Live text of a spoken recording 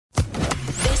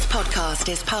podcast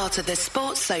is part of the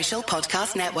Sports Social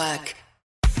Podcast Network.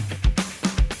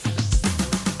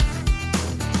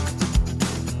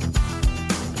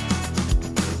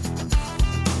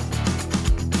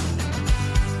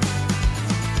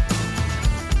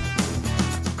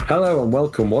 Hello and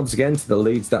welcome once again to the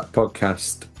Leeds That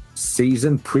Podcast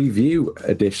Season Preview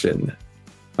Edition.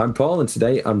 I'm Paul and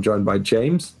today I'm joined by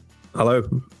James. Hello.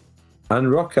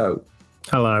 And Rocco.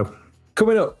 Hello.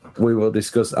 Coming up, we will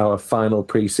discuss our final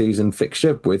pre-season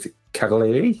fixture with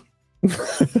Cagliari,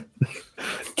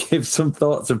 give some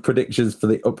thoughts and predictions for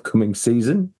the upcoming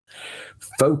season,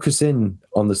 focus in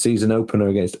on the season opener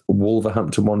against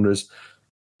Wolverhampton Wanderers,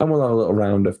 and we'll have a little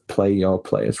round of play your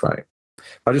players right.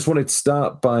 I just wanted to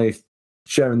start by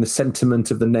sharing the sentiment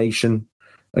of the nation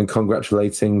and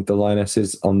congratulating the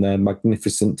Lionesses on their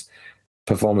magnificent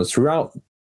performance throughout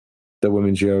the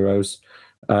Women's Euros,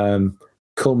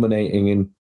 culminating in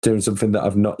doing something that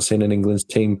I've not seen an England's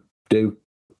team do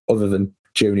other than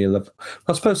junior level.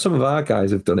 I suppose some of our guys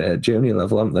have done it at junior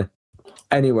level, haven't they?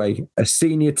 Anyway, a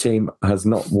senior team has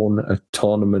not won a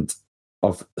tournament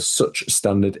of such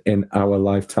standard in our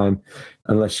lifetime,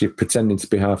 unless you're pretending to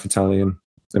be half Italian,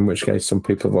 in which case some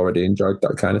people have already enjoyed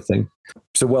that kind of thing.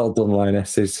 So well done,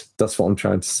 Lionesses. That's what I'm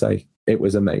trying to say. It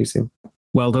was amazing.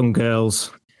 Well done,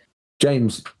 girls.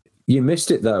 James, you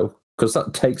missed it though, because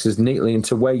that takes us neatly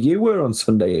into where you were on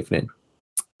Sunday evening.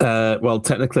 Well,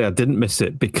 technically I didn't miss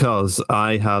it because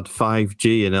I had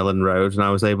 5G in Ellen Road and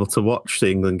I was able to watch the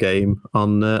England game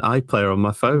on iPlayer on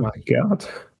my phone. Oh my God.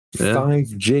 Yeah.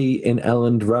 5G in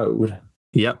Elland Road.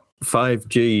 Yep,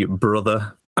 5G,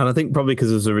 brother. And I think probably because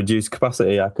there was a reduced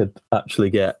capacity, I could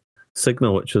actually get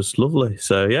signal, which was lovely.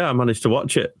 So yeah, I managed to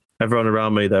watch it. Everyone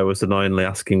around me there was annoyingly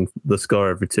asking the score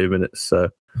every 2 minutes. So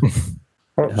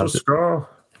what's the score?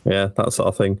 Yeah, that sort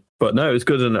of thing. But no, it was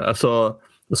good. And I saw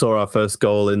our first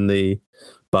goal in the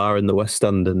bar in the West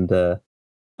Stand, and that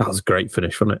was a great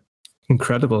finish, wasn't it?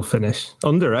 Incredible finish.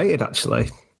 Underrated,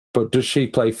 actually. But does she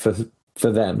play for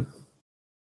them?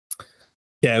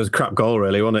 Yeah, it was a crap goal,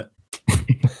 really, wasn't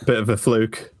it? Bit of a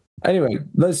fluke. Anyway,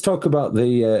 let's talk about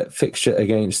the fixture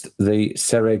against the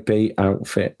Serie B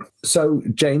outfit. So,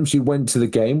 James, you went to the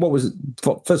game. What was it?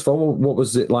 First of all, what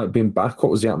was it like being back?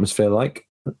 What was the atmosphere like?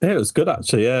 Yeah, it was good,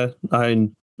 actually, yeah. I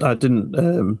didn't,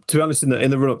 to be honest, in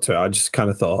the run-up to it, I just kind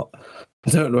of thought,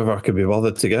 I don't know if I could be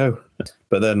bothered to go.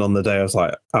 But then on the day, I was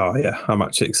like, oh, yeah, I'm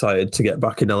actually excited to get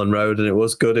back in Ellen Road, and it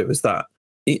was good. It was that,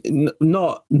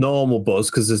 not normal buzz,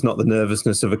 because there's not the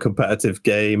nervousness of a competitive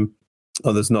game,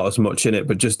 or there's not as much in it,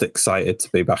 but just excited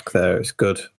to be back there. It's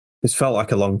good. It's felt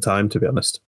like a long time, to be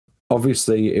honest.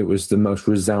 Obviously, it was the most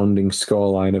resounding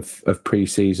scoreline of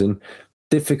pre-season.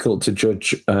 Difficult to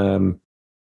judge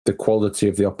the quality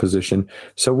of the opposition.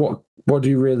 So what are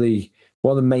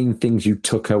the main things you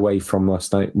took away from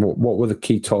last night? What were the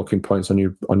key talking points on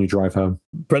your drive home?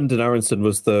 Brendan Aronson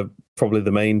was probably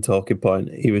the main talking point.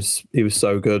 He was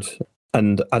so good.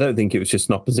 And I don't think it was just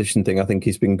an opposition thing. I think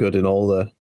he's been good in all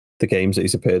the games that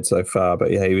he's appeared so far.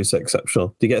 But yeah, he was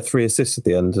exceptional. Did he get 3 assists at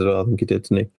the end as well? I think he did,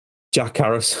 didn't he? Jack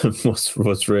Harrison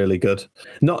was really good.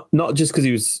 Not just because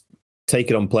he was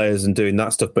taking on players and doing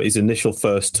that stuff, but his initial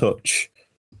first touch,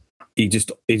 he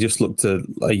just looked a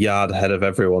yard ahead of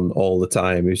everyone all the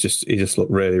time. He just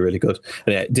looked really, really good.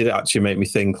 And it did actually make me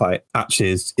think, like, actually,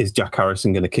 is Jack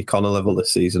Harrison going to kick on a level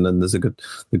this season? And there's a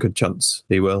good chance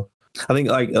he will. I think,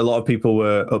 like, a lot of people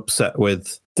were upset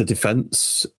with the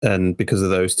defence and because of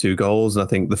those 2 goals. And I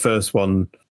think the first one,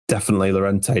 definitely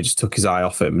Llorente just took his eye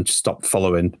off him and just stopped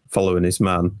following his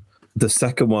man. The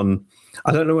second one,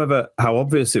 I don't know how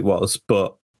obvious it was,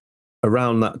 but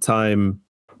around that time,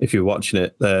 if you're watching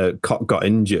it, Koch got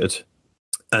injured,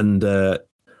 and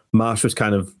Marsh was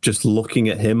kind of just looking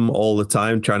at him all the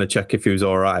time, trying to check if he was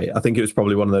all right. I think it was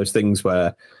probably one of those things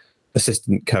where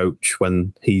assistant coach,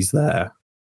 when he's there,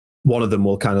 one of them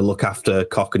will kind of look after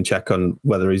Koch and check on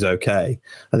whether he's okay,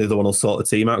 and the other one will sort the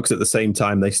team out, because at the same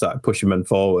time they started pushing men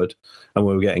forward, and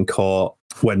we were getting caught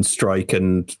when Strike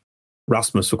and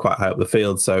Rasmus were quite high up the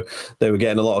field, so they were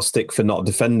getting a lot of stick for not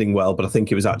defending well. But I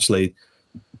think it was actually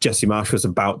Jesse Marsh was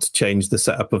about to change the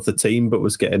setup of the team, but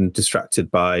was getting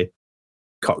distracted by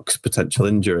Koch's potential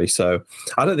injury. So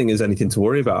I don't think there's anything to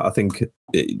worry about. I think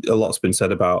a lot's been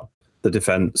said about the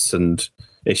defence and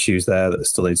issues there that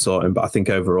still need sorting, but I think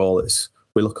overall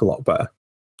we look a lot better.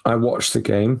 I watched the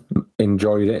game,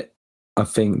 enjoyed it. I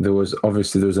think there was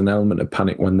an element of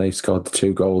panic when they scored the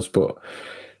 2 goals, but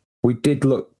we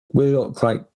looked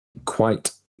like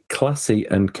quite classy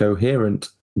and coherent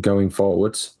going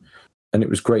forwards. And it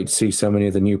was great to see so many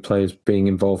of the new players being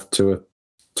involved to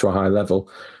a high level.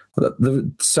 There were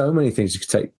so many things you could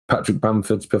take. Patrick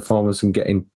Bamford's performance and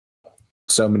getting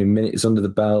so many minutes under the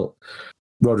belt.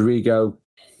 Rodrigo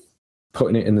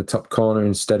putting it in the top corner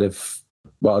instead of,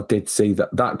 well, I did see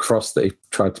that cross that he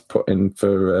tried to put in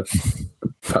for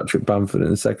Patrick Bamford in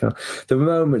the second half. There were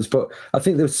moments, but I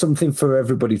think there's something for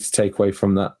everybody to take away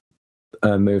from that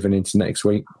moving into next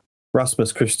week.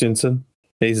 Rasmus Christensen,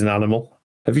 he's an animal.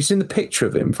 Have you seen the picture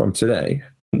of him from today?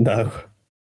 No.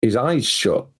 His eyes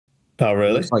shut. Oh,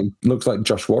 really? Looks like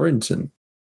Josh Warrington.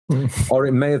 Or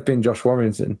it may have been Josh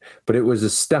Warrington, but it was a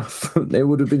staff. It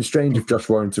would have been strange if Josh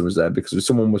Warrington was there because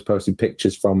someone was posting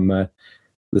pictures from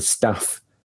the staff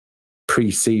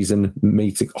pre-season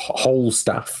meeting, whole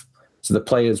staff. So the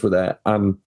players were there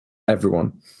and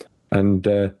everyone. And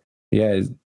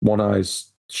one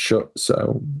eye's shut,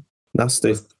 so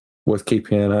nasty. Worth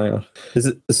keeping an eye on. Is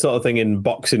it the sort of thing in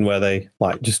boxing where they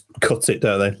just cut it,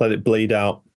 don't they? Let it bleed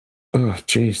out. Oh,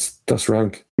 jeez, that's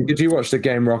rank. Did you watch the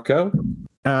game, Rocco?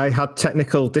 I had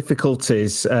technical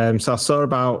difficulties, so I saw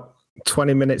about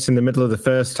 20 minutes in the middle of the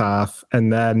first half,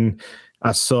 and then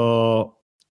I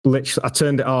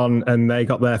turned it on, and they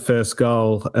got their first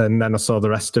goal, and then I saw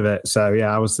the rest of it. So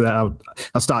yeah, I was there.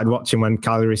 I started watching when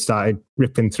Cagliari started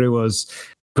ripping through us.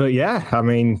 But yeah, I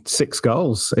mean, 6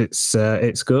 goals.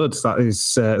 It's good.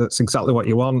 That's exactly what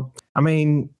you want. I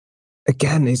mean,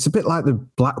 again, it's a bit like the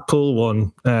Blackpool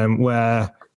one, where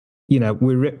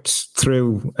we ripped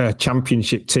through a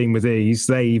championship team with ease.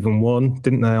 They even won,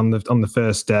 didn't they, on the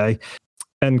first day?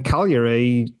 And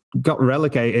Cagliari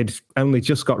only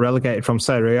just got relegated from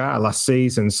Serie A last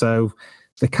season, so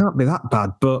they can't be that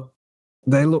bad. But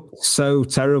they look so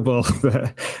terrible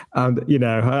that,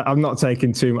 I'm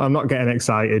not getting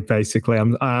excited. Basically,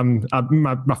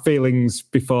 my feelings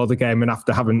before the game and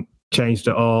after haven't changed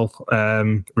at all.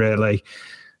 Really,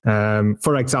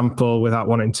 for example, without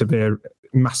wanting to be a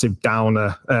massive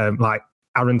downer, like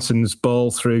Aronton's ball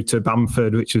through to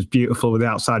Bamford, which was beautiful with the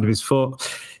outside of his foot.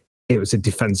 It was a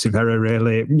defensive error,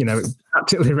 really. It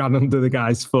practically ran under the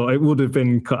guy's foot. It would have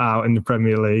been cut out in the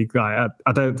Premier League. I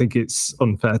don't think it's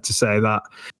unfair to say that.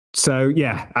 So,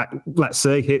 yeah, let's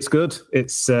see. It's good.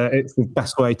 It's the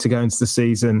best way to go into the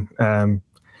season.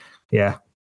 Yeah.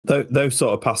 Those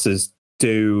sort of passes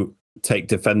do take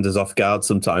defenders off guard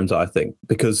sometimes, I think,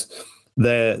 because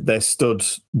they're stood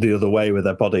the other way with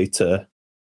their body to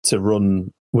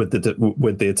run with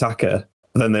the attacker.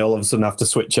 Then they all of a sudden have to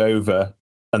switch over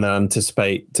and then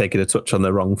anticipate taking a touch on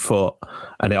the wrong foot,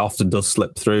 and it often does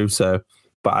slip through. So,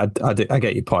 but I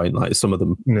get your point. Like some of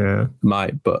them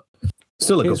might, but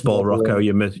still a good ball, Rocco.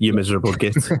 You miserable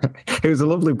git. It was a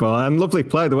lovely ball and lovely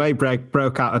play. The way he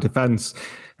broke out of defence.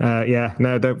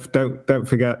 Don't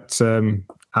forget.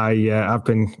 I've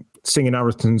been singing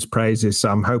Aronton's praises, so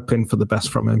I'm hoping for the best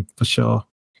from him for sure.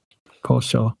 For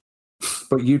sure.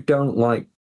 But you don't like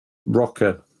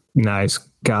Rocker? No, it's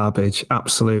garbage.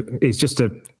 Absolute. He's just a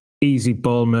easy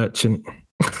ball merchant.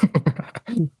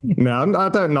 No, I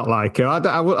don't not like him. I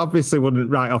obviously wouldn't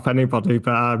write off anybody,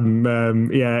 but I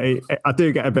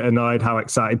do get a bit annoyed how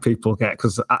excited people get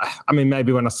because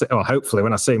maybe hopefully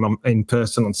when I see him in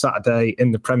person on Saturday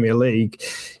in the Premier League,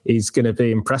 he's going to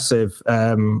be impressive.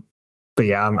 But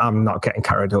yeah, I'm not getting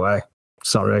carried away.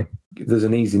 Sorry. There's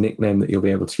an easy nickname that you'll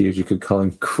be able to use. You could call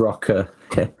him Crocker.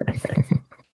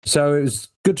 So it was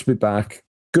good to be back.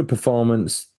 Good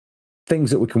performance. Things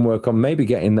that we can work on. Maybe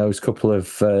getting those couple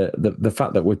of the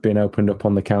fact that we've been opened up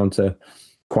on the counter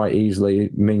quite easily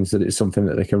means that it's something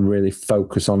that they can really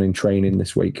focus on in training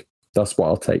this week. That's what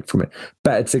I'll take from it.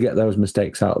 Better to get those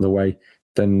mistakes out of the way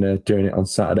than doing it on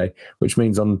Saturday, which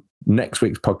means on next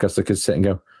week's podcast I could sit and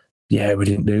go, yeah, we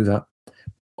didn't do that.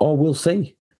 Or we'll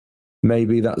see.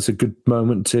 Maybe that's a good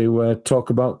moment to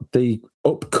talk about the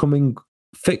upcoming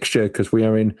fixture because we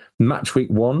are in match week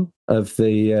 1 of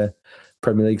the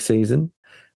Premier League season,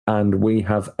 and we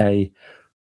have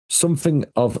something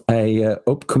of a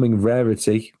upcoming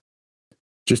rarity.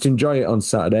 Just enjoy it on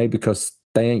Saturday because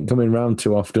they ain't coming round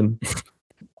too often.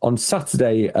 On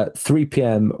Saturday at 3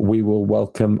 p.m, we will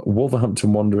welcome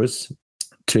Wolverhampton Wanderers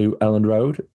to Elland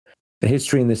Road. The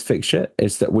history in this fixture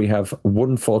is that we have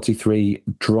won 43,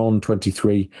 drawn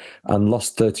 23, and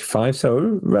lost 35,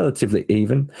 so relatively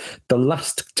even. The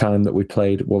last time that we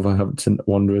played Wolverhampton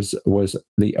Wanderers was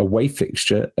the away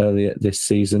fixture earlier this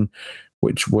season,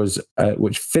 which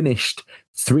finished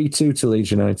 3-2 to Leeds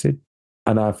United.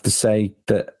 And I have to say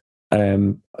that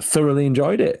I thoroughly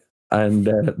enjoyed it. And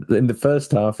in the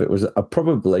first half, it was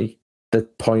probably the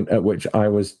point at which I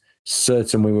was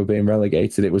certain we were being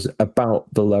relegated. It was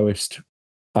about the lowest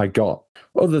I got,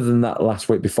 other than that last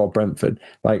week before Brentford.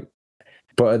 But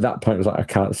at that point, it was like, I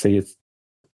can't see it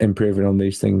improving on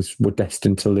these things. We're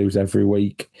destined to lose every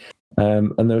week.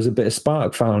 And there was a bit of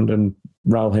spark found, and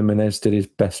Raul Jimenez did his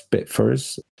best bit for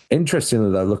us.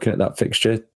 Interestingly, though, looking at that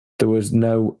fixture, there was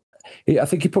no... I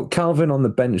think he put Calvin on the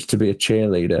bench to be a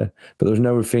cheerleader, but there was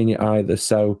no Rafinha either.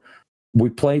 So we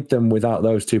played them without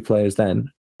those two players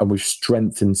then, and we've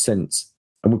strengthened since.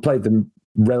 And we played them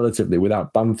relatively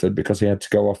without Bamford because he had to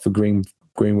go off for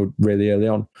Greenwood really early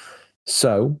on.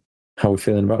 So, how are we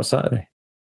feeling about Saturday?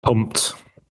 Pumped.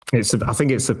 I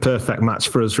think it's a perfect match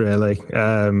for us, really.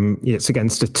 It's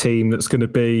against a team that's going to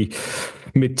be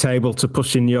mid-table to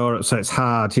push in Europe, so it's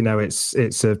hard. You know, it's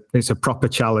a proper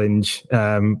challenge,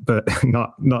 but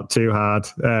not too hard.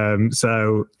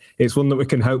 So it's one that we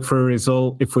can hope for a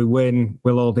result. If we win,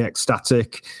 we'll all be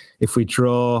ecstatic. If we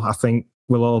draw, I think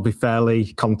we'll all be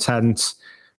fairly content.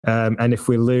 And if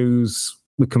we lose,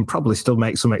 we can probably still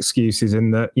make some excuses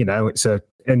in that, you know, it's a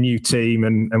new team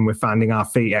and we're finding our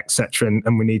feet, etc.,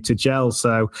 and we need to gel.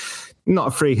 So not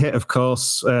a free hit, of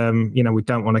course. You know, we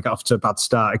don't want to get off to a bad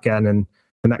start again, and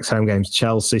the next home game's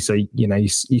Chelsea, so you know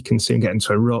you can soon get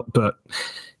into a rut. But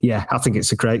yeah, I think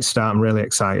it's a great start. I'm really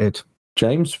excited.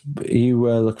 James, are you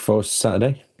looking forward to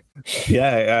Saturday?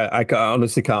 Yeah, I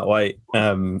honestly can't wait.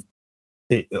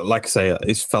 Like I say,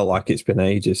 it's felt like it's been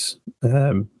ages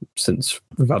since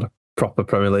we've had a proper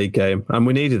Premier League game, and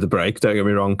we needed the break. Don't get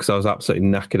me wrong, because I was absolutely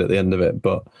knackered at the end of it.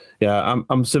 But yeah,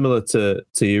 I'm similar to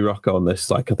you, Rocco, on this.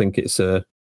 Like, I think it's a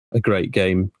great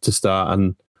game to start,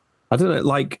 and I don't know.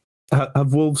 Like,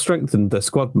 have Wolves strengthened their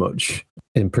squad much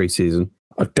in pre-season?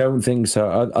 I don't think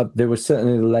so. They were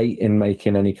certainly late in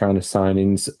making any kind of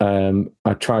signings.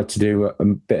 I tried to do a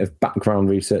bit of background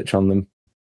research on them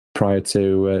prior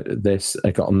to this.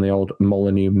 I got on the old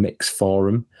Molyneux Mix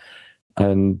forum,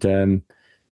 and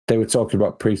they were talking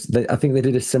about I think they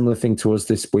did a similar thing to us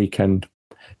this weekend,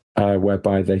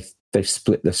 whereby they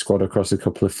split the squad across a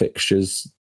couple of fixtures,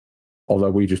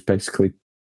 although we just basically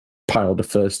piled the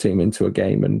first team into a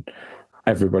game and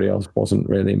everybody else wasn't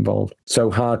really involved. So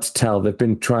hard to tell. They've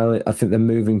been trialing. I think they're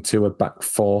moving to a back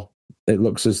four. It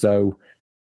looks as though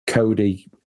Cody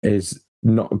is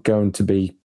not going to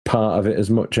be part of it as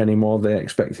much anymore. They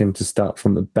expect him to start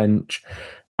from the bench,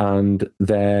 and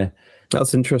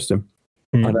that's interesting.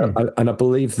 Mm-hmm. And I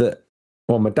believe that.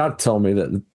 Well, my dad told me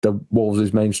that the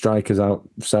Wolves' main striker's out,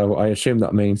 so I assume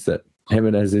that means that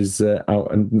Jimenez is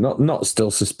out and not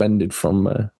still suspended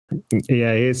from.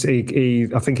 Yeah, he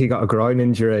I think he got a groin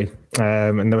injury,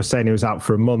 and they were saying he was out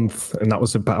for a month, and that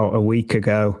was about a week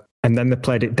ago. And then they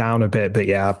played it down a bit, but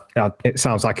yeah, it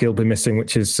sounds like he'll be missing,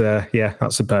 which is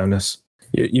that's a bonus.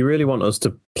 You really want us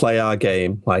to play our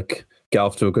game, like get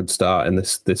off to a good start in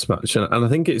this match, and I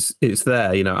think it's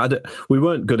there. You know, we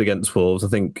weren't good against Wolves. I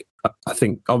think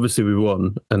obviously we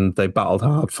won, and they battled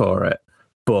hard for it,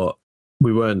 but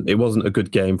we weren't. It wasn't a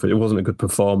good game it wasn't a good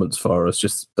performance for us.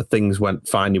 Just things went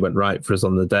right for us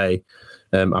on the day,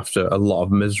 after a lot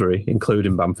of misery,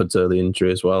 including Bamford's early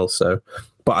injury as well. So,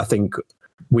 but I think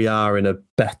we are in a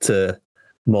better,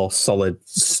 more solid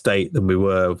state than we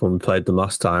were when we played them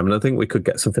last time, and I think we could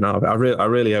get something out of it. I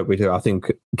really hope we do. I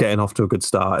think getting off to a good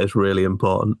start is really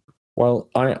important. Well,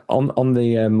 on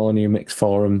the Molyneux Mix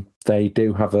forum, they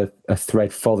do have a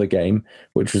thread for the game,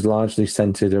 which was largely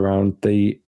centered around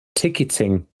the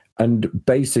ticketing, and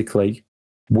basically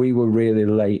we were really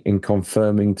late in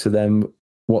confirming to them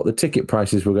what the ticket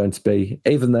prices were going to be,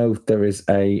 even though there is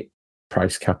a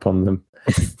price cap on them.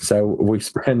 So we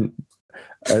spent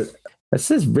it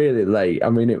says really late. I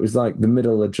mean, it was like the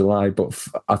middle of July, but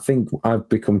I think I've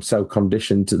become so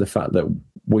conditioned to the fact that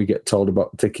we get told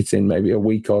about ticketing maybe a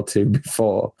week or two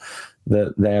before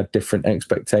that they had different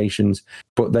expectations.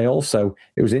 But they also,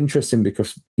 it was interesting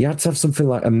because you had to have something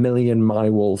like 1 million My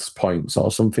Wolves points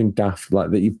or something daft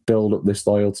like that. You build up this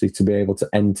loyalty to be able to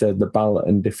enter the ballot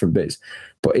and different bits.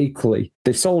 But equally,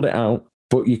 they sold it out,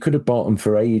 but you could have bought them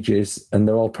for ages, and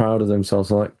they're all proud of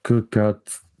themselves. Like, good God,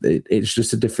 it's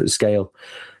just a different scale.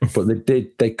 But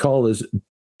they call us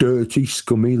dirty,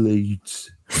 scummy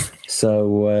Leeds.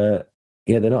 So,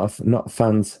 they're not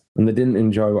fans, and they didn't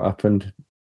enjoy what happened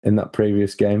in that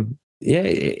previous game. Yeah,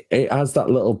 it has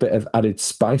that little bit of added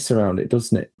spice around it,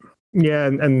 doesn't it? Yeah,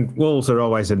 and Wolves are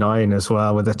always annoying as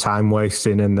well with the time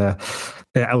wasting and the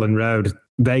Ellen Road.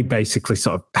 They basically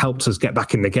sort of helped us get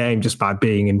back in the game just by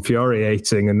being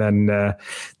infuriating, and then the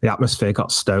atmosphere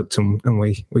got stoked and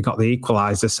we got the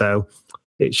equaliser. So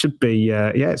it should be,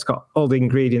 it's got all the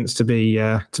ingredients to be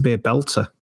a belter.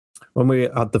 When we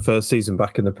had the first season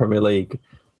back in the Premier League,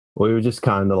 we were just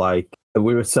kind of like,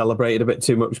 we were celebrated a bit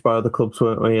too much by other clubs,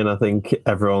 weren't we? And I think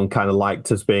everyone kind of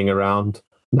liked us being around.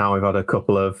 Now we've had a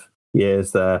couple of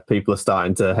years there. People are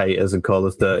starting to hate us and call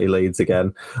us dirty Leeds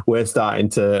again. We're starting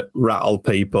to rattle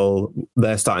people.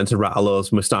 They're starting to rattle us.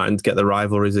 And we're starting to get the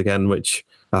rivalries again, which,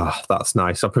 that's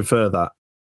nice. I prefer that.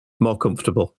 More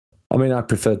comfortable. I mean, I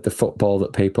preferred the football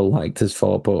that people liked us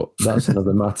for, but that's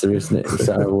another matter, isn't it?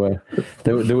 So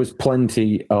there was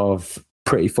plenty of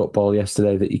pretty football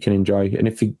yesterday that you can enjoy. And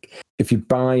if you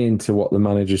buy into what the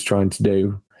manager's trying to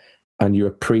do and you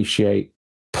appreciate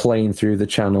playing through the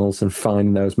channels and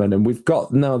finding those men, and we've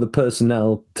got now the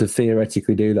personnel to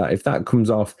theoretically do that. If that comes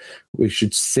off, we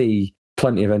should see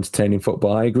plenty of entertaining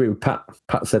football. I agree with Pat.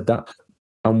 Pat said that.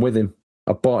 I'm with him.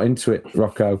 I bought into it,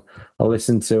 Rocco. I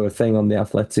listened to a thing on The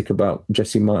Athletic about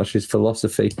Jesse Marsh's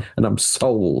philosophy, and I'm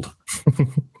sold.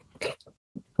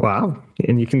 Wow.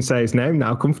 And you can say his name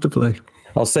now comfortably.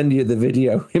 I'll send you the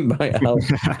video. It might help.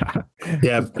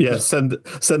 Yeah. Send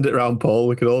it around, Paul.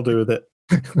 We can all do with it.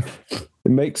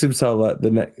 It makes him sound like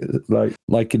the next,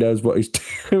 like he knows what he's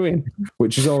doing,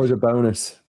 which is always a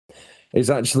bonus. It's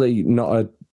actually not a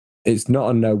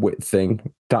no width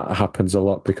thing. That happens a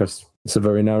lot because it's a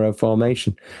very narrow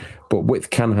formation, but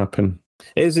width can happen.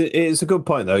 It's a good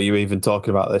point, though, you even talking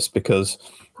about this, because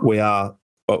we are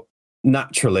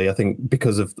naturally, I think,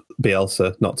 because of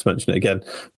Bielsa, not to mention it again,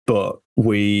 but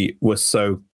we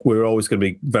were always going to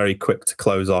be very quick to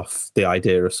close off the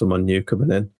idea of someone new coming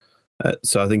in.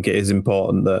 So I think it is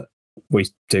important that we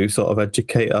do sort of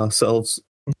educate ourselves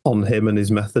on him and his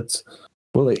methods.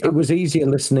 Well, it was easier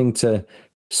listening to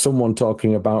someone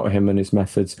talking about him and his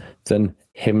methods than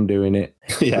him doing it.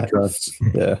 Yeah.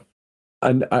 Yeah.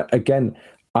 And again,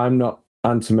 I'm not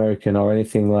anti-American or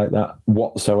anything like that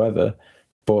whatsoever,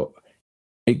 but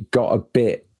it got a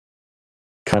bit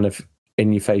kind of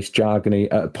in-your-face jargony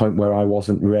at a point where I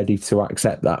wasn't ready to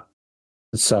accept that.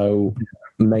 So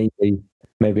maybe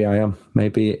I am.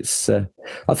 Maybe it's...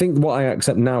 I think what I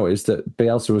accept now is that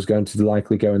Bielsa was going to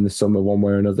likely go in the summer one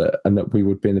way or another, and that we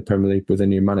would be in the Premier League with a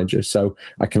new manager. So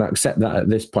I can accept that at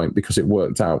this point because it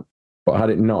worked out. But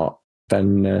had it not,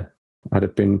 then I'd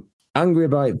have been angry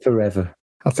about it forever.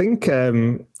 I think,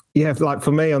 like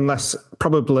for me, unless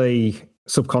probably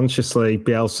subconsciously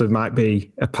Bielsa might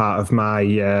be a part of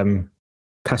my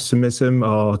pessimism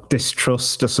or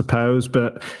distrust, I suppose.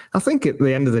 But I think at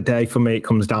the end of the day, for me, it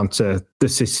comes down to the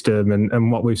system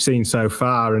and what we've seen so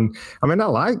far. And I mean, I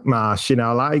like Marsh,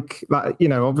 I like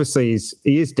obviously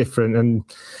he is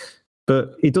different,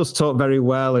 but he does talk very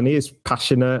well and he is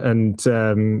passionate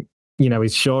and,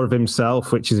 he's sure of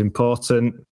himself, which is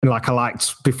important. And like I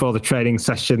liked before the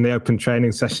open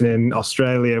training session in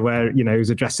Australia, where, he was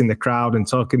addressing the crowd and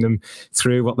talking them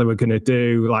through what they were going to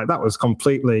do. Like that was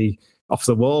completely off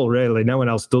the wall, really. No one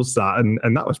else does that.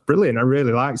 And that was brilliant. I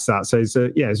really liked that. So he's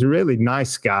a really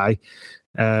nice guy.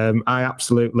 I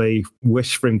absolutely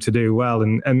wish for him to do well.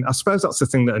 And I suppose that's the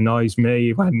thing that annoys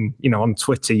me when, on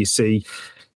Twitter, you see,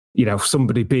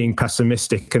 somebody being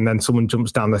pessimistic and then someone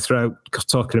jumps down the throat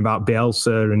talking about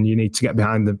Bielsa and you need to get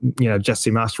behind the, Jesse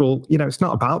Marsh. Well, it's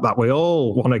not about that. We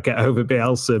all want to get over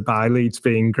Bielsa by Leeds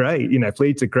being great. If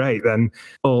Leeds are great, then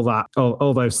all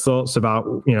those thoughts about,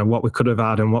 what we could have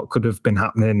had and what could have been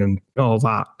happening and all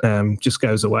that just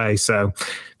goes away. So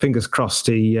fingers crossed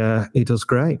he does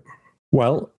great.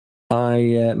 Well,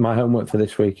 my homework for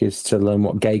this week is to learn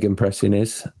what gegenpressing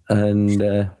is.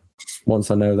 And once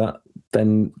I know that,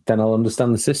 then I'll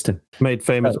understand the system. Made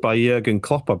famous by Jurgen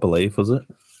Klopp, I believe, was it?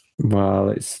 Well,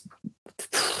 it's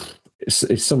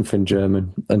something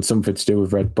German and something to do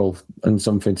with Red Bull and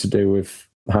something to do with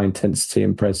high intensity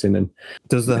and pressing. And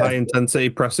does the high intensity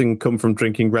pressing come from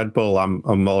drinking Red Bull?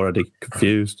 I'm already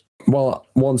confused. Well,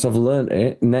 once I've learnt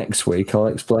it, next week I'll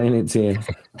explain it to you.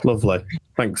 Lovely.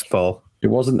 Thanks, Paul. It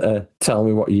wasn't a tell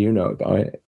me what you know about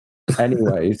it.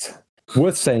 Anyways,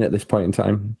 worth saying at this point in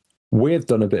time, we've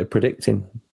done a bit of predicting.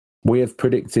 We have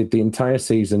predicted the entire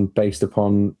season based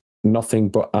upon nothing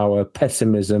but our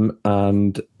pessimism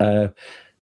and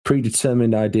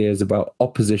predetermined ideas about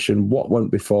opposition, what went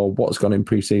before, what's gone in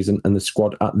pre-season, and the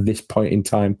squad at this point in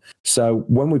time. So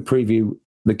when we preview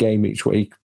the game each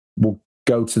week, we'll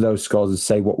go to those scores and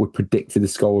say what we predicted the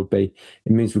score would be.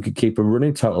 It means we could keep a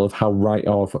running total of how right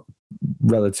or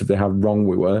relatively how wrong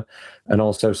we were, and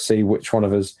also see which one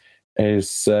of us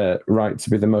is right to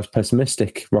be the most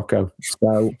pessimistic, Rocco.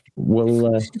 So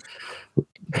we'll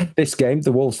this game,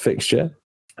 the Wolves fixture,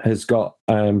 has got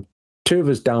two of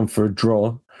us down for a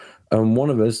draw, and one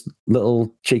of us,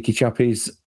 little cheeky chappies,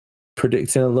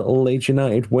 predicting a little Leeds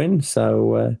United win.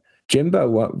 So Jimbo,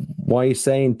 why are you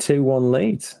saying 2-1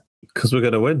 Leeds? Because we're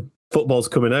going to win. Football's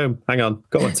coming home. Hang on,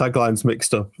 got my taglines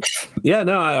mixed up. Yeah,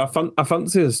 no, I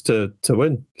fancy us to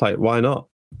win. Like, why not?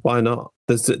 Why not?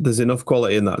 There's enough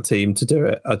quality in that team to do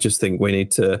it. I just think we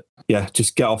need to,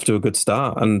 just get off to a good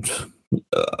start. And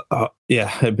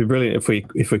it'd be brilliant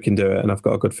if we can do it. And I've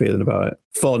got a good feeling about it.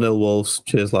 4-0 Wolves.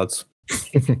 Cheers, lads.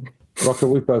 Rocker,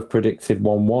 we both predicted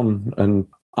 1-1, and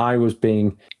I was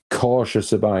being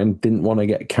cautious about it and didn't want to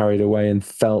get carried away and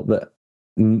felt that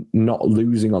not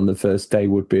losing on the first day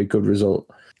would be a good result.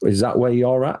 Is that where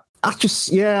you're at? I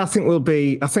think we'll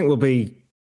be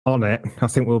on it. I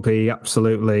think we'll be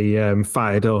absolutely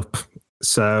fired up.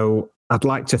 So I'd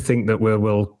like to think that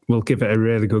we'll give it a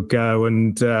really good go,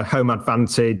 and home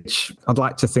advantage. I'd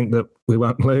like to think that we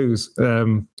won't lose.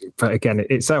 But again,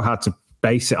 it's so hard to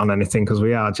base it on anything because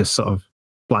we are just sort of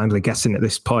blindly guessing at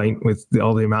this point with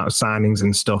all the amount of signings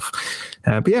and stuff.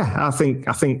 But yeah, I think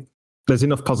there's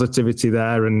enough positivity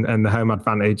there, and the home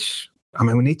advantage. I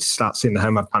mean, we need to start seeing the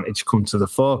home advantage come to the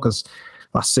fore because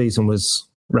last season was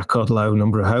record low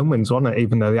number of home wins, wasn't it?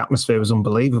 Even though the atmosphere was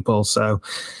unbelievable. So,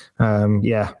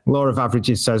 law of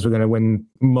averages says we're going to win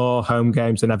more home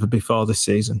games than ever before this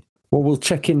season. Well, we'll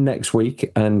check in next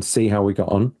week and see how we got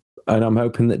on. And I'm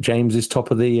hoping that James is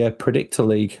top of the Predictor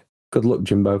League. Good luck,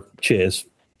 Jimbo. Cheers.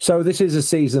 So this is a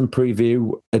season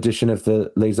preview edition of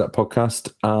the Leeds Up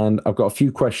podcast, and I've got a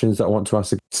few questions that I want to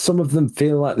ask. Some of them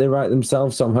feel like they write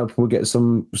themselves, so I'm hoping we'll get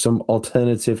some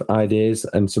alternative ideas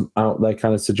and some out there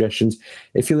kind of suggestions.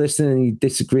 If you're listening and you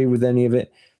disagree with any of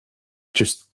it,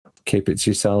 just keep it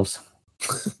to yourselves.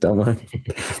 Don't mind.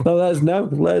 No, let us know.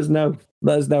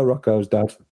 Let us know, Rocco's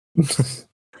dad.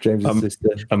 James' sister.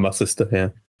 And my sister, yeah.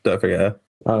 Don't forget her.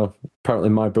 Oh, apparently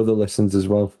my brother listens as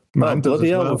well. Bloody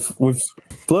hell. We've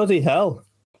bloody hell.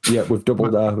 Yeah, we've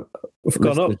doubled our. We've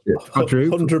gone up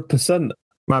 100%.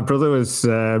 My brother was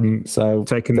taking the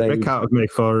mick out of me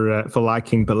for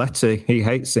liking Belletti. He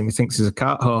hates him. He thinks he's a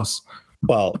cart horse.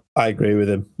 Well, I agree with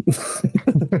him.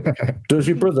 Does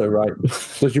your brother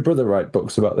write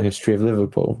books about the history of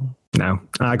Liverpool? No,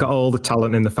 I got all the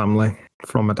talent in the family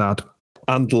from my dad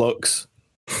and looks.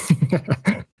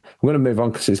 I'm going to move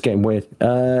on because it's getting weird.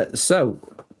 So,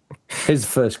 here's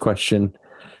the first question.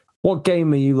 What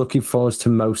game are you looking forward to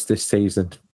most this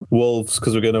season? Wolves,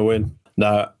 because we're going to win.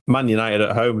 No, Man United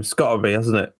at home. It's got to be,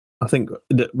 hasn't it? I think,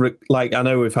 I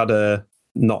know we've had a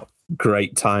not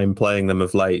great time playing them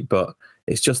of late, but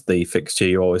it's just the fixture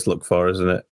you always look for, isn't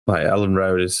it? Like, Ellen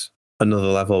Road is another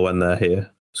level when they're here.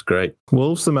 It's great.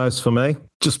 Wolves the most for me,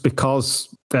 just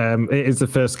because it is the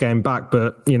first game back,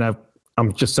 but,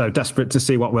 I'm just so desperate to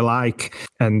see what we're like.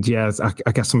 And yeah,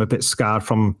 I guess I'm a bit scarred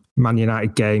from Man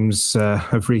United games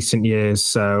of recent years.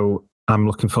 So I'm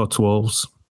looking forward to Wolves.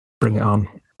 Bring it on.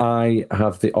 I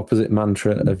have the opposite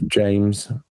mantra of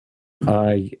James.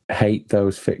 I hate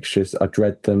those fixtures. I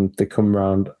dread them. They come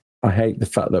round. I hate the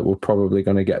fact that we're probably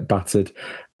going to get battered.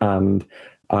 And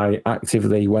I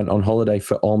actively went on holiday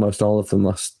for almost all of them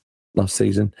last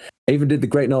season. I even did the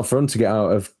Great North Run to get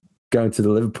out of going to the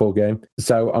Liverpool game.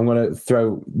 So I'm going to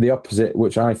throw the opposite,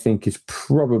 which I think is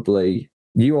probably...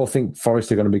 You all think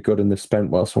Forest are going to be good and they've spent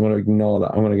well, so I'm going to ignore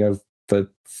that. I'm going to go for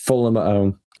Fulham at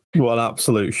home. What an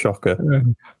absolute shocker. Yeah.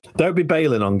 Don't be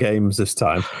bailing on games this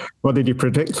time. What did you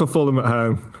predict for Fulham at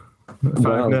home?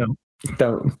 5-0.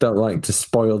 Don't like to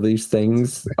spoil these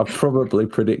things. I probably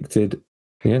predicted...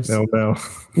 Yes. No.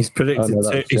 He's predicted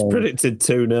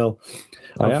 2-0.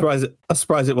 I'm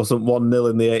surprised it wasn't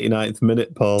 1-0 in the 89th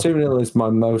minute, Paul. 2-0 is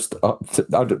my most... I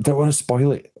don't want to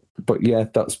spoil it, but yeah,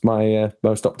 that's my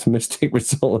most optimistic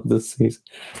result of the season.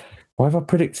 Why have I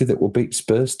predicted that we'll beat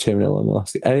Spurs 2-0 on the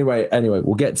last... Anyway,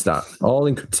 we'll get to that. All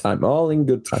in good time.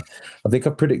 I think I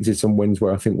predicted some wins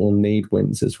where I think we'll need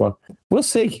wins as well. We'll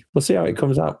see. We'll see how it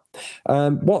comes out.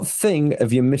 What thing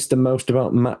have you missed the most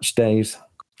about match days?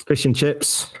 Fish and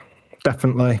chips.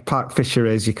 Definitely. Park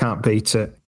Fisheries, you can't beat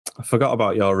it. I forgot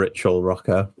about your ritual,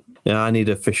 Rocco. Yeah, I need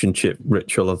a fish and chip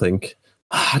ritual, I think.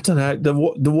 I don't know.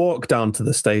 The walk down to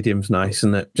the stadium's nice,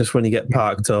 isn't it? Just when you get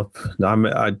parked up.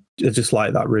 I just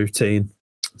like that routine.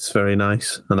 It's very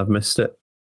nice, and I've missed it.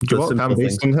 Do you walk down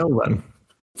Beeston Hill then?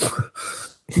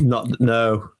 Not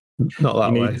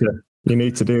that way. You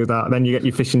need to do that. Then you get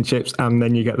your fish and chips, and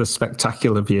then you get the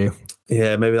spectacular view.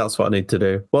 Yeah, maybe that's what I need to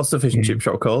do. What's the fish and chip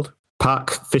shop called?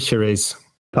 Park Fisheries.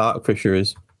 Park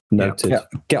Fisheries. Noted. Yeah,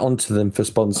 get onto them for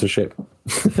sponsorship.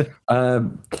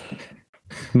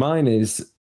 Mine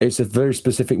is, it's a very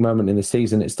specific moment in the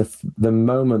season. It's the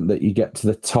moment that you get to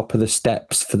the top of the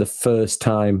steps for the first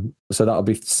time. So that'll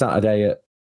be Saturday at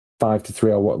 5 to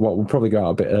 3 or what we'll probably go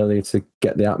out a bit earlier to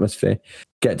get the atmosphere.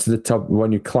 Get to the top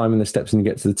when you're climbing the steps and you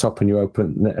get to the top and you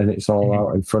open and it's all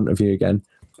out in front of you again.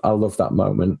 I love that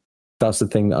moment. That's the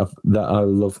thing that I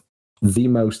love the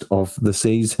most of the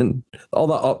season. All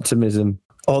that optimism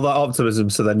All that optimism,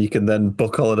 so then you can then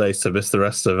book holidays to miss the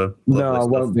rest of them. No, I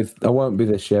won't be. I won't be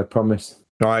this year. Promise.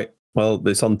 Right. Well,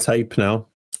 it's on tape now.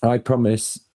 I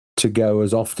promise to go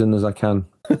as often as I can.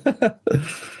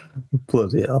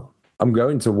 Bloody hell! I'm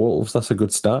going to Wolves. That's a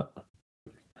good start.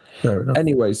 Fair enough.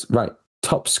 Anyways, right.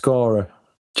 Top scorer.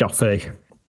 Joffrey.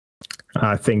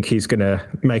 I think he's going to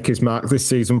make his mark this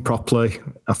season properly.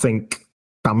 I think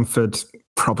Bamford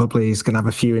probably is going to have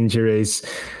a few injuries.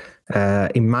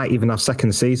 He might even have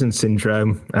second season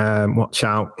syndrome. Watch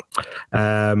out.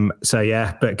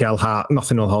 But Gelhardt,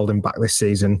 nothing will hold him back this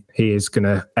season. He is going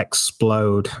to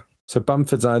explode. So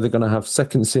Bamford's either going to have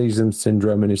second season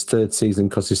syndrome in his third season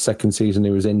because his second season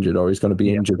he was injured, or he's going to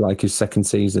be injured like his second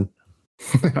season.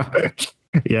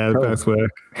 Yeah, they both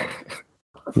work.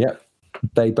 Yep,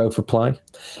 they both apply.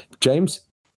 James?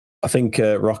 I think,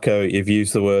 Rocco, you've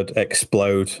used the word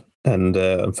explode, and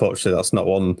unfortunately that's not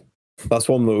one. That's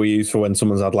one that we use for when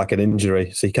someone's had like an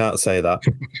injury, so you can't say that.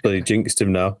 But he jinxed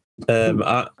him now.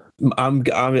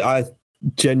 I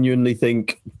genuinely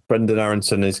think Brendan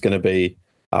Aronson is going to be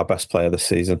our best player this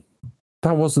season.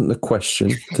 That wasn't the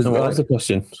question. What was the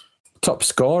question? Top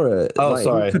scorer. Oh,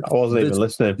 sorry. I wasn't even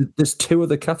listening. There's two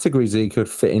other categories that he could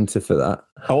fit into for that.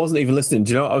 I wasn't even listening.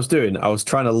 Do you know what I was doing? I was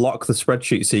trying to lock the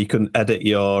spreadsheet so you couldn't edit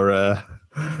your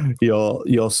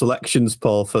selections,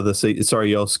 Paul, for the season. Sorry,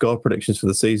 your score predictions for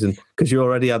the season, because you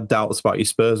already had doubts about your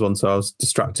Spurs one, so I was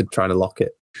distracted trying to lock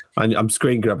it. I'm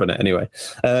screen grabbing it anyway.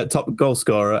 Top goal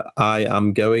scorer, I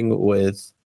am going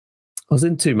with... I was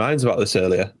in two minds about this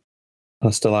earlier.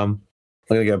 I still am.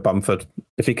 I'm going to go Bamford.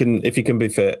 If he can be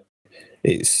fit,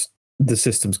 it's the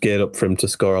system's geared up for him to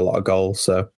score a lot of goals.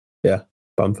 So yeah,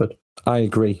 Bamford. I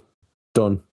agree.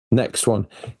 Done. Next one.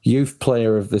 Youth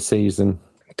player of the season.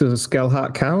 Does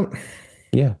Gelhardt count?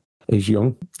 Yeah, he's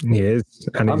young. He is.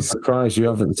 And I'm surprised you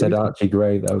haven't said Archie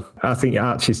Gray, though. I think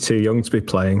Archie's too young to be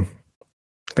playing.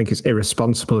 I think it's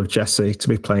irresponsible of Jesse to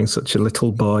be playing such a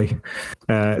little boy.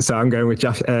 So I'm going with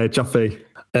Joffrey.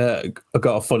 I've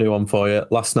got a funny one for you.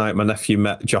 Last night, my nephew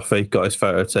met Joffrey, got his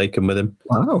photo taken with him.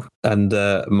 Wow. And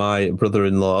my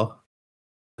brother-in-law,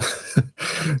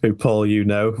 who, Paul, you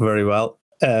know very well,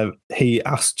 he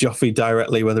asked Joffrey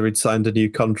directly whether he'd signed a new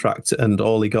contract, and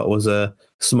all he got was a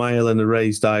smile and a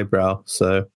raised eyebrow.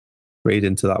 So read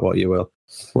into that what you will.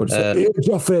 What's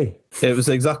Joffrey? It was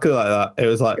exactly like that. It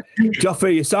was like,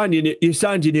 Joffrey, you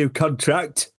signed your new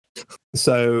contract.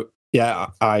 So yeah,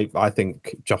 I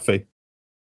think Joffrey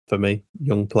for me,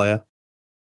 young player.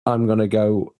 I'm gonna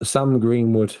go Sam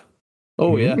Greenwood.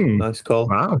 Oh yeah, nice call.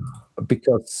 Wow,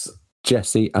 because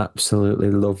Jesse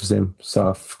absolutely loves him, so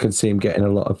I can see him getting a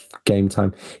lot of game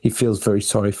time. He feels very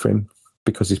sorry for him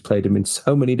because he's played him in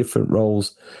so many different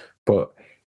roles. But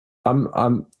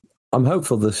I'm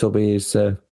hopeful this will be his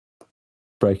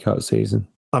breakout season.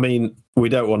 I mean, we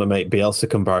don't want to make Bielsa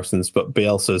comparisons, but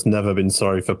Bielsa's never been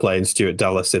sorry for playing Stuart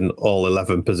Dallas in all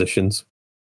 11 positions.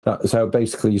 So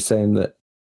basically, you're saying that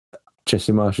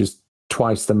Jesse Marsch is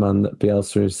twice the man that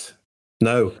Bielsa is?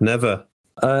 No, never.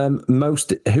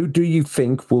 Who do you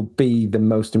think will be the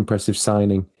most impressive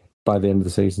signing by the end of the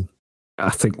season?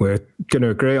 I think we're going to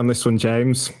agree on this one,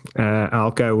 James.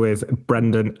 I'll go with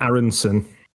Brendan Aronson.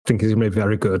 I think he's going to be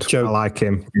very good. I like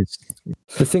him.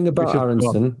 The thing about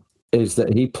Aronson is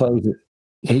that he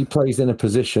plays in a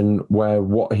position where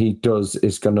what he does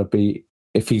is going to be,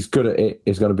 if he's good at it,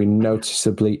 is going to be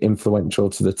noticeably influential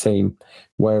to the team.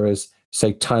 Whereas,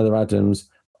 say, Tyler Adams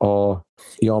or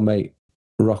your mate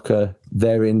Rocker,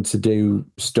 they're in to do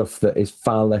stuff that is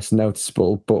far less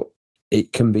noticeable, but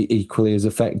it can be equally as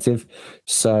effective.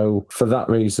 So for that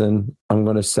reason, I'm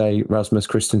going to say Rasmus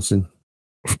Christensen.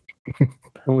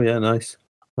 Oh yeah, nice.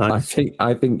 I think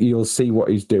you'll see what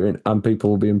he's doing, and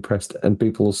people will be impressed, and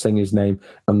people will sing his name,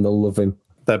 and they'll love him.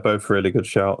 They're both really good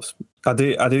shouts. I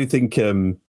do think,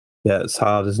 it's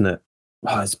hard, isn't it?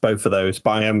 Oh, it's both of those,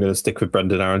 but I am going to stick with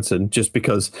Brendan Aronson just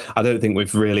because I don't think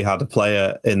we've really had a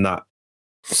player in that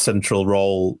central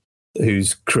role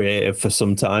who's creative for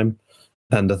some time,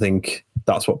 and I think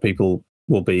that's what people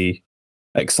will be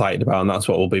excited about, and that's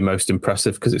what will be most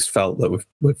impressive because it's felt that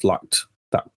we've lacked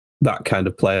that kind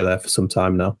of player there for some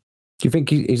time now. Do you think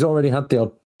he's already had the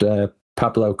odd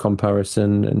Pablo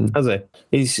comparison? And has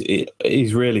he?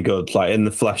 He's really good. Like in the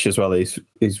flesh as well. He's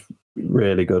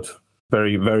really good.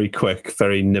 Very, very quick.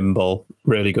 Very nimble.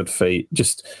 Really good feet.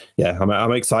 Just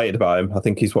I'm excited about him. I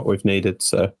think he's what we've needed.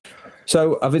 So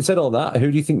having said all that,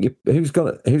 who do you think who's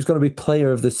going to be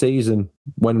player of the season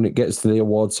when it gets to the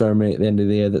award ceremony at the end of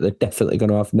the year that they're definitely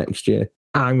going to have next year?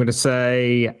 I'm going to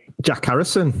say Jack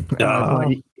Harrison.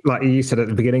 Like you said at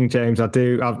the beginning, James, I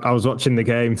was watching the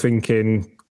game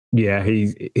thinking Yeah,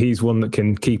 he's one that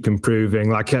can keep improving.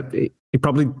 Like he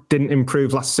probably didn't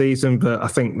improve last season, but I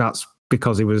think that's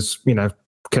because he was,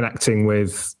 connecting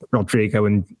with Rodrigo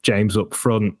and James up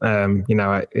front.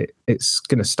 It's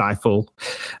going to stifle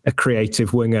a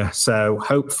creative winger. So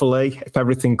hopefully, if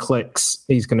everything clicks,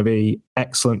 he's going to be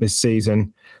excellent this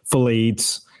season for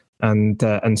Leeds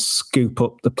and scoop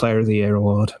up the Player of the Year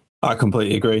award. I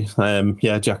completely agree.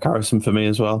 Jack Harrison for me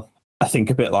as well. I think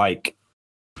a bit like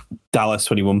Dallas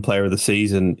when he won Player of the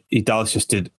Season. Dallas just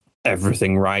did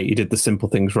everything right. He did the simple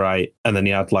things right, and then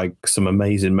he had like some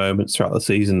amazing moments throughout the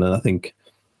season. And I think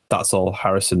that's all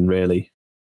Harrison really,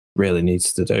 really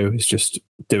needs to do, is just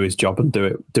do his job and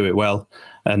do it well.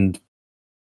 And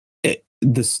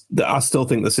I still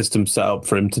think the system's set up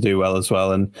for him to do well as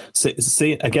well. And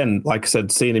see again, like I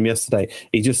said, seeing him yesterday,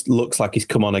 he just looks like he's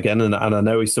come on again. And I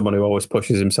know he's someone who always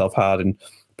pushes himself hard in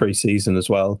pre-season as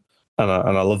well. And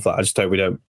I love that. I just hope we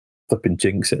don't flipping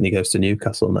jinx it and he goes to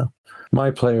Newcastle now.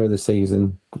 My player of the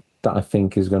season that I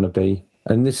think is going to be,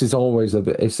 and this is always a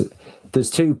bit, there's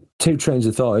two trains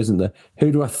of thought, isn't there?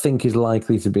 Who do I think is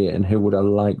likely to be it and who would I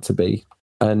like to be?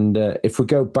 And if we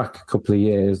go back a couple of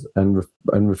years and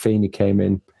Rafinha came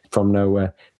in from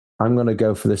nowhere, I'm going to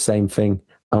go for the same thing.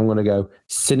 I'm going to go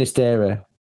Sinistera.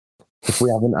 If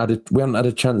we haven't had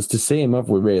a chance to see him, have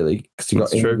we really? Because he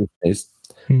got in his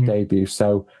debut.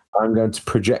 So I'm going to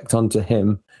project onto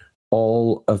him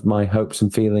all of my hopes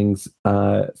and feelings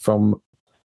from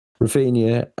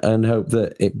Rafinha and hope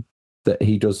that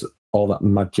he does all that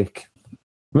magic.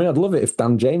 I mean, I'd love it if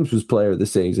Dan James was player of the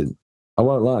season. I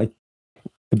won't lie.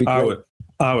 It'd be great.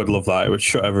 I would love that. It would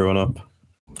shut everyone up.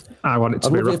 I want it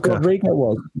to be Rocker. Rodrigo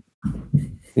was.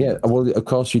 Yeah, well, of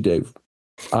course you do.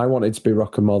 I want it to be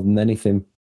Rocker more than anything,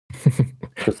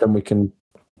 because then we can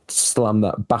slam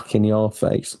that back in your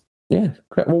face. Yeah,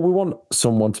 great. Well, we want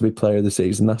someone to be player of the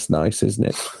season. That's nice, isn't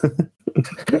it?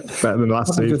 Better than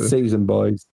last season. Good season,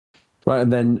 boys. Right,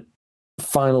 and then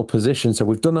final position. So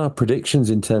we've done our predictions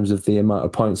in terms of the amount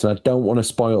of points, and I don't want to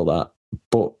spoil that.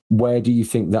 But where do you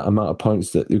think that amount of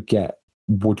points that you get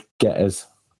would get us?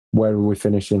 Where are we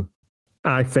finishing?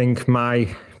 I think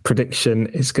my prediction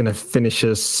is going to finish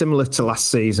us similar to last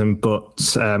season, but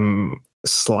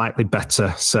slightly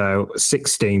better. So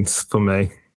 16th for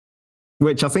me,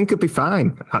 which I think could be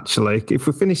fine, actually. If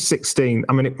we finish 16th,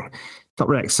 I mean, it's not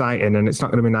very exciting and it's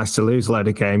not going to be nice to lose a load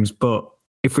of games, but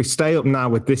if we stay up now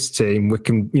with this team, we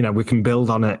can build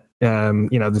on it.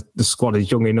 The squad is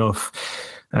young enough.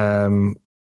 And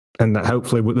that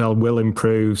hopefully will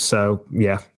improve. So,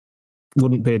 yeah,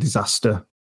 wouldn't be a disaster.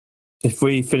 If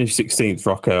we finish 16th,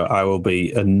 Rocco, I will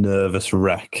be a nervous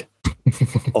wreck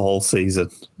all season.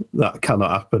 That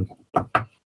cannot happen.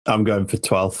 I'm going for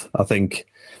 12th. I think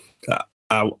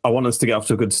I want us to get off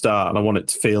to a good start, and I want it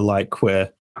to feel like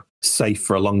we're safe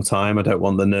for a long time. I don't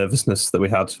want the nervousness that we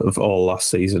had of all last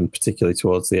season, particularly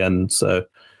towards the end. So,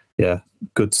 yeah,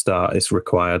 good start is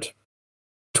required.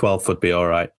 12th would be all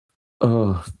right.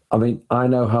 Oh, I mean, I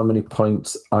know how many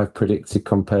points I've predicted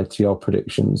compared to your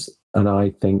predictions, and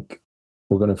I think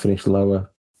we're going to finish lower,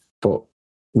 but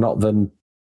not than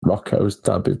Rocco's.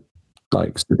 That'd be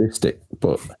like sadistic.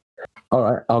 But all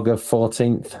right, I'll go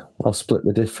 14th. I'll split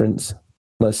the difference.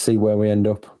 Let's see where we end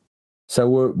up. So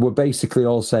we're basically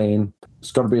all saying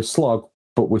it's got to be a slog,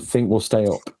 but we think we'll stay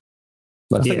up.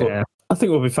 I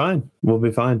think we'll be fine. We'll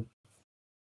be fine.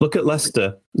 Look at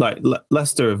Leicester. Like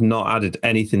Leicester have not added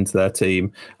anything to their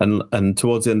team, and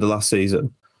towards the end of last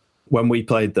season, when we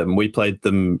played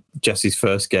them Jesse's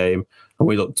first game, and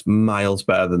we looked miles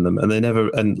better than them.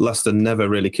 And Leicester never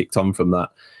really kicked on from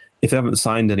that. If they haven't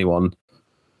signed anyone,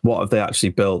 what have they actually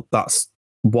built? That's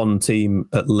one team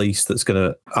at least that's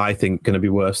I think, going to be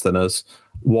worse than us.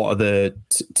 What are the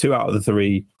two out of the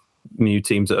three new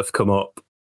teams that have come up?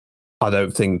 I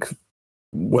don't think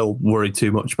we'll worry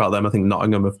too much about them. I think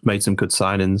Nottingham have made some good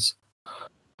signings,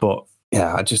 but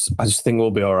yeah, I just think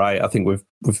we'll be all right. I think we've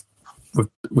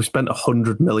spent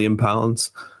 £100 million.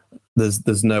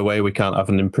 There's no way we can't have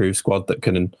an improved squad that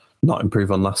can not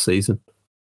improve on last season.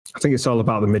 I think it's all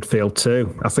about the midfield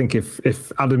too. I think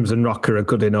if Adams and Rocker are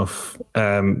good enough,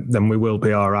 then we will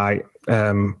be all right.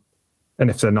 And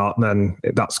if they're not, then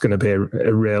that's going to be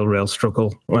a real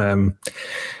struggle.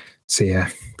 So yeah,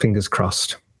 fingers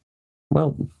crossed.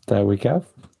 Well, there we go.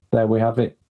 There we have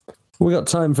it. We got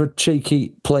time for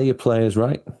cheeky players,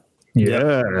 right?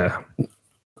 Yeah.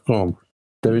 Oh,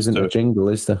 there isn't a jingle,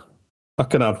 is there? I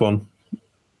can add one.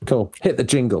 Cool. Hit the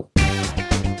jingle.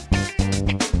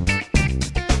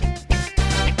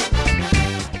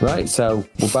 Right, so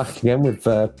we're back again with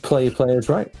players,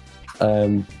 right?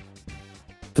 For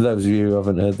those of you who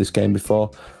haven't heard this game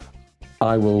before,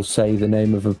 I will say the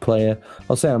name of a player.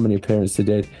 I'll say how many appearances they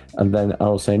did, and then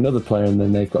I'll say another player, and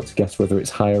then they've got to guess whether it's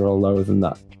higher or lower than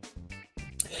that.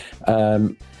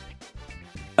 And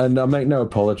I make no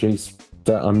apologies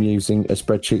that I'm using a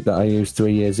spreadsheet that I used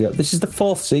 3 years ago. This is the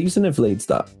 4th season of Leeds,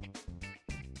 that.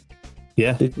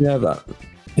 Yeah. Did you know that?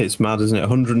 It's mad, isn't it?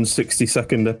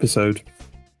 162nd episode.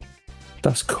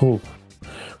 That's cool.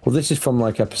 Well, this is from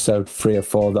like episode 3 or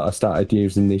 4 that I started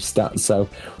using these stats. So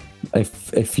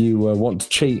if you want to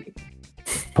cheat,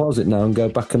 pause it now and go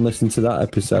back and listen to that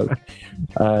episode.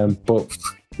 But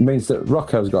it means that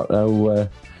Rocco's got no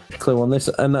clue on this.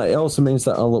 And it also means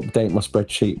that I'll update my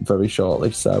spreadsheet very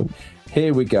shortly. So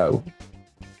here we go.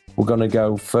 We're going to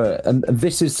go for... And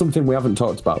this is something we haven't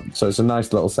talked about. So it's a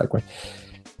nice little segue.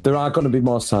 There are going to be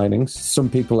more signings. Some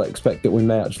people expect that we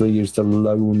may actually use the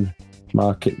loan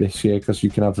market this year because you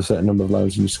can have a certain number of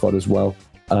loans in your squad as well.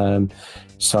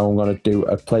 So I'm going to do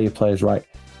a Play Your Players Right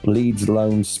Leeds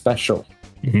loan special.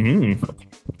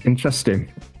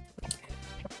 Interesting.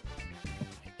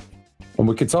 And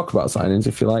we could talk about signings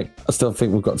if you like. I still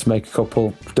think we've got to make a couple.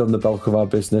 We've done the bulk of our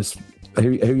business. Who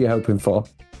are you hoping for?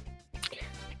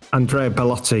 Andrea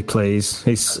Bellotti, please.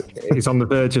 He's on the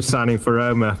verge of signing for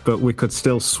Roma, but we could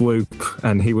still swoop,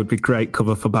 and he would be great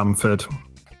cover for Bamford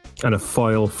and a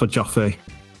foil for Joffrey.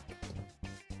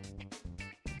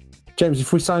 James,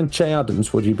 if we signed Che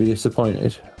Adams, would you be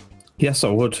disappointed? Yes, I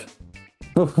would.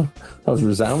 That was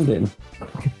resounding.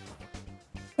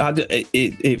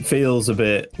 It feels a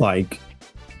bit like,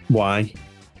 why?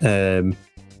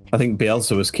 I think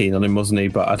Bielsa was keen on him, wasn't he?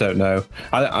 But I don't know.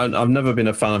 I've never been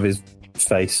a fan of his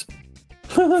face.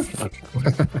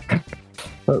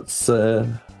 That's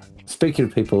speaking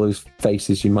of people whose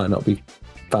faces you might not be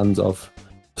fans of.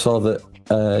 Saw that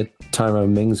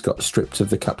Tyrone Mings got stripped of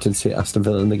the captaincy at Aston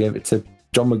Villa and they gave it to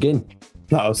John McGinn.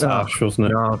 That was harsh, wasn't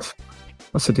it? God.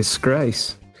 That's a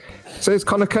disgrace. So is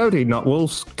Conor Cody not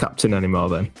Wolves captain anymore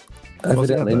then?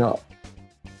 Evidently not.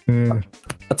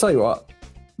 I'll tell you what,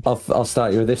 I'll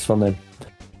start you with this one then.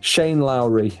 Shane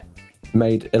Lowry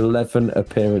made 11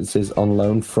 appearances on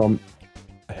loan from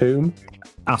whom?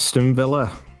 Aston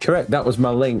Villa. Correct, that was my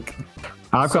link.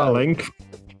 I've got a link.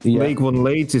 Yeah. League One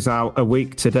Leeds is out a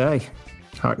week today.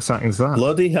 How exciting is that?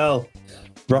 Bloody hell.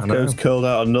 Rocco's curled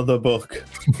out another book.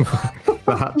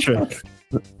 The hat trick.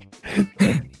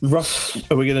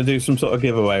 Are we going to do some sort of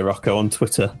giveaway, Rocco, on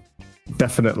Twitter?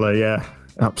 Definitely, yeah.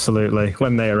 Absolutely.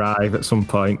 When they arrive at some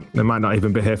point, they might not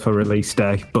even be here for release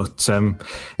day, but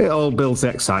it all builds the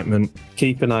excitement.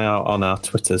 Keep an eye out on our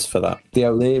Twitters for that. The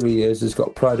O'Leary years has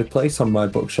got pride of place on my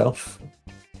bookshelf.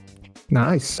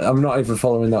 Nice. I'm not even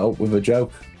following that up with a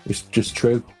joke. It's just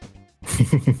true.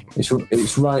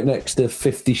 It's right next to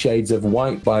 50 Shades of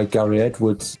White by Gary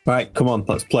Edwards. Right, come on,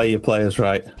 let's play your players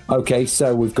right. Okay,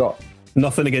 so we've got...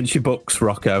 Nothing against your books,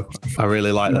 Rocco. I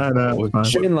really like that. No,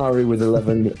 Shane Lowry with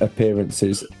 11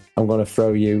 appearances. I'm going to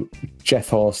throw you Jeff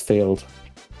Horsfield.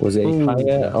 Was he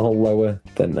higher or lower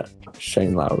than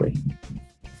Shane Lowry?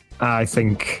 I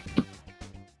think...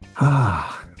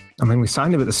 I mean, we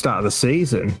signed him at the start of the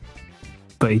season,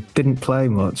 but he didn't play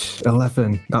much.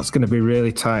 11. That's going to be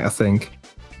really tight, I think.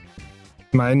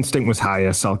 My instinct was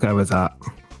higher, so I'll go with that.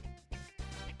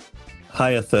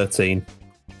 Higher 13.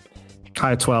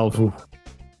 Higher 12.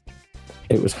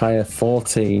 It was higher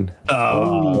 14.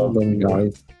 Oh, well done,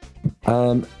 guys.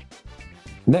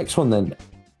 Next one then.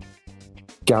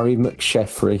 Gary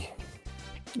McSheffrey.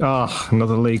 Oh,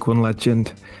 another League One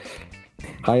legend.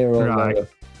 Higher or Right.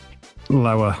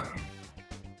 lower?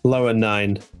 Lower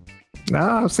 9.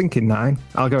 I was thinking 9.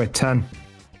 I'll go with 10.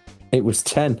 It was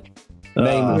 10.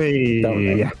 Name Hey, don't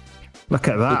know. look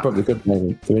at You that. probably could name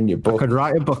it. They're in your I book. could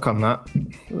write a book on that.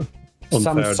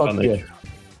 Sam Unfair advantage. Sodje.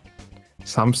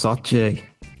 Sam Sodje.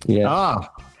 Yeah.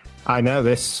 I know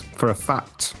this for a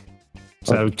fact.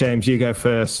 So, James, you go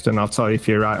first, and I'll tell you if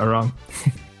you're right or wrong.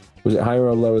 Was it higher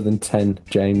or lower than 10,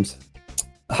 James?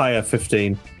 Higher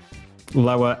 15.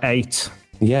 Lower 8.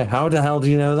 Yeah, how the hell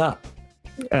do you know that?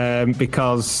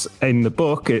 Because in the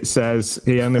book it says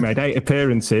he only made 8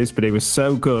 appearances, but he was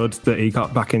so good that he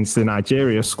got back into the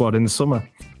Nigeria squad in the summer.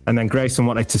 And then Grayson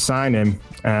wanted to sign him.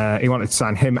 He wanted to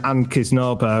sign him and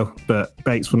Kisnorbo, but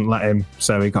Bates wouldn't let him,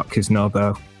 so he got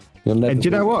Kisnorbo. And do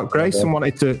you know what? Grayson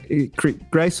wanted to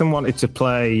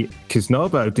play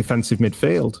Kisnorbo defensive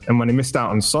midfield, and when he missed out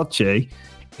on Sodje,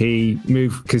 he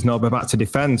moved Kisnorbo back to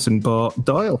defence and bought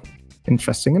Doyle.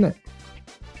 Interesting, isn't it?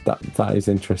 That is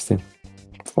interesting.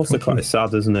 Also quite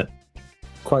sad, isn't it?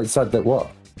 Quite sad that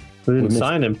what? We didn't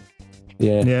sign him.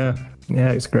 Yeah.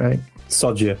 Yeah, it's great.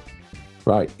 Sodje.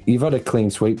 Right, you've had a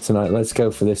clean sweep tonight. Let's go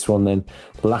for this one then.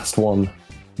 Last one.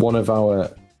 One of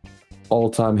our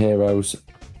all-time heroes,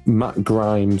 Matt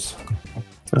Grimes.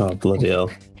 Oh, bloody hell.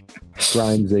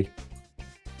 Grimesy.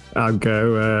 I'll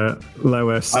go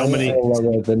lower. How many?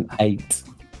 Lower than 8.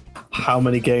 How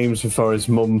many games before his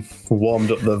mum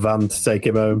warmed up the van to take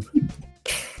him home?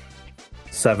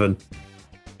 7.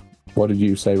 What did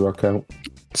you say, Rocco?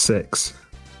 6.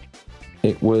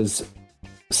 It was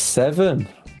 7.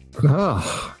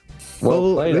 Oh.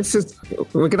 Well,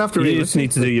 we're gonna have to. You just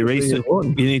need to do your research.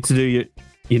 You need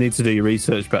to do your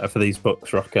research better for these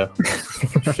books, Rocco.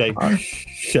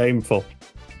 Shameful.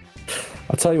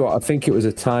 I'll tell you what, I think it was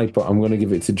a tie, but I'm going to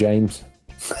give it to James.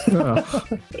 Oh.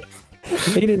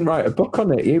 He didn't write a book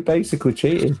on it. You basically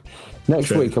cheated.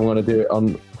 Next week, I'm going to do it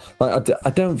on. Like, I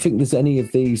don't think there's any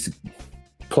of these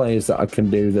players that I can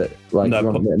do that you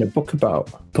haven't written a book about.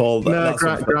 Paul,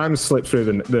 Grimes slipped through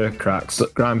the cracks.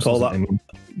 Grimes,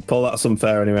 Paul, that's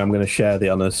unfair. Anyway, I'm going to share the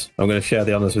honours. I'm going to share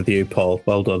the honours with you, Paul.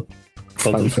 Well done.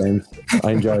 Thanks, James.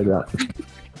 I enjoyed that.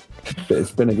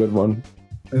 It's been a good one.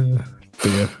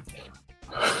 Yeah.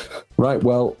 Right,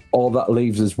 well, all that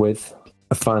leaves us with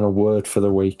a final word for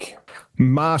the week.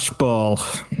 Marsh ball.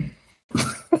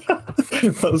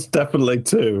 That's definitely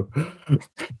 2.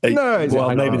 Maybe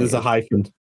there's a hyphen.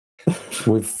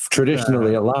 We've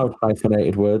traditionally allowed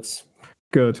hyphenated words.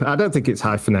 Good. I don't think it's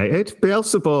hyphenated.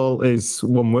 Bielsa ball is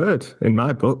one word in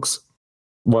my books.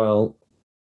 Well,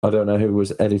 I don't know who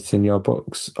was editing your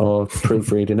books or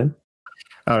proofreading them.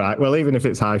 All right. Well, even if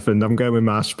it's hyphened, I'm going with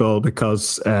Marsh ball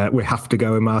because we have to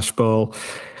go with Marsh ball,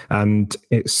 and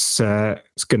it's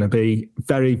going to be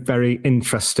very, very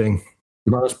interesting.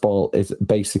 Marsh ball is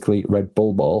basically Red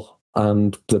Bull ball,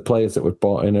 and the players that we've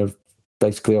bought in have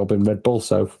basically all been Red Bull.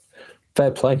 So fair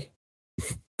play,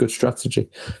 good strategy.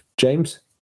 James,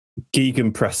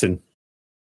 gegenpressing.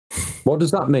 What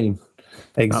does that mean?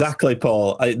 Exactly,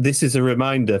 Paul. This is a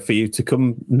reminder for you to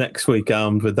come next week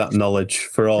armed with that knowledge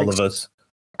for all of us.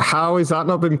 How has that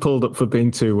not been pulled up for being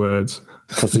 2 words?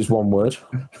 Because it's one word.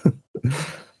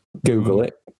 Google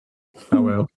it. I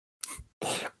will.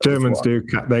 Germans do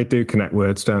connect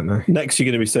words, don't they? Next, you're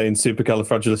going to be saying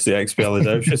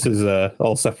supercalifragilisticexpialidocious is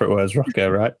all separate words, Rocco,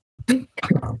 right? Right,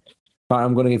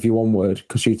 I'm going to give you one word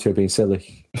because you two are being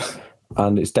silly.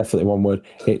 And it's definitely one word.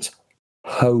 It's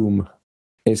home.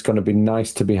 It's going to be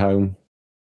nice to be home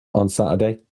on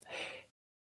Saturday.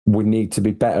 We need to be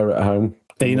better at home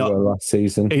than we were last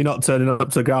season. Are you not turning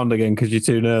up to the ground again because you're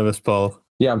too nervous, Paul?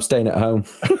 Yeah, I'm staying at home.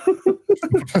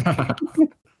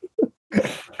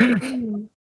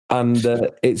 And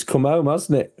it's come home,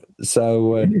 hasn't it?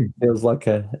 So it feels like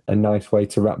a nice way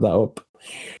to wrap that up.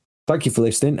 Thank you for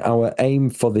listening. Our aim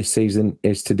for this season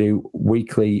is to do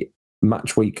weekly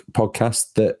match week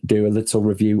podcasts that do a little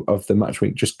review of the match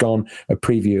week just gone, a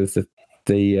preview of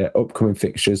the upcoming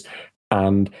fixtures,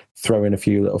 and throw in a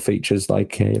few little features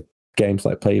like games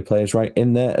like Play Your Players right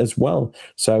in there as well.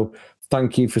 So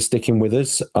thank you for sticking with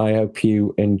us. I hope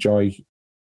you enjoy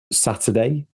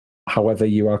Saturday, however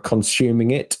you are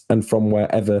consuming it and from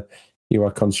wherever you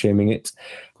are consuming it.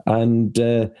 And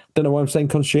don't know why I'm saying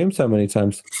consume so many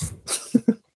times.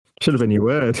 Should have been your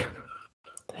word.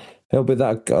 It'll be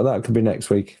that could be next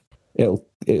week.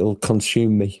 It'll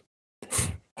consume me.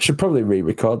 I should probably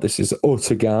re-record this. Is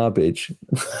utter garbage.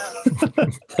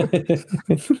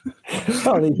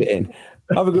 I'll leave it in.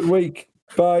 Have a good week.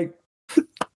 Bye.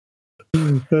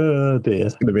 Oh dear.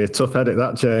 It's going to be a tough edit,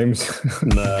 that, James.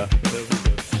 No.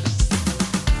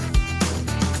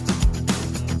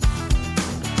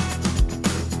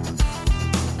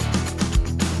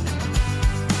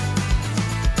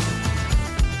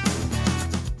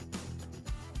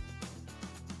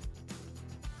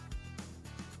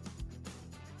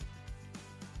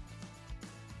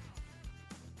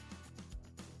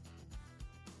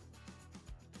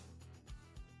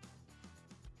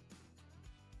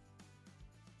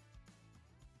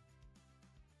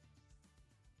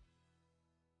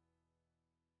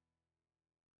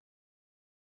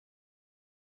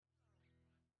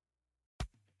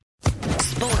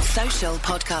 Sports Social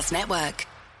Podcast Network.